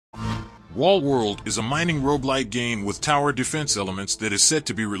Wall World is a mining roguelite game with tower defense elements that is set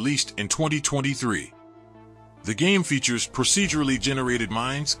to be released in 2023. The game features procedurally generated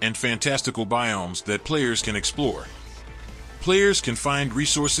mines and fantastical biomes that players can explore. Players can find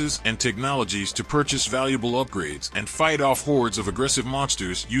resources and technologies to purchase valuable upgrades and fight off hordes of aggressive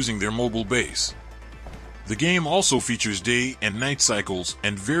monsters using their mobile base. The game also features day and night cycles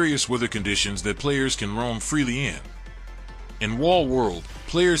and various weather conditions that players can roam freely in. In Wall World,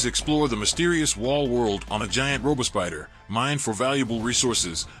 players explore the mysterious Wall World on a giant robospider, mine for valuable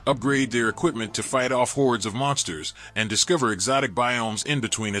resources, upgrade their equipment to fight off hordes of monsters, and discover exotic biomes in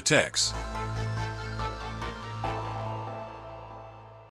between attacks.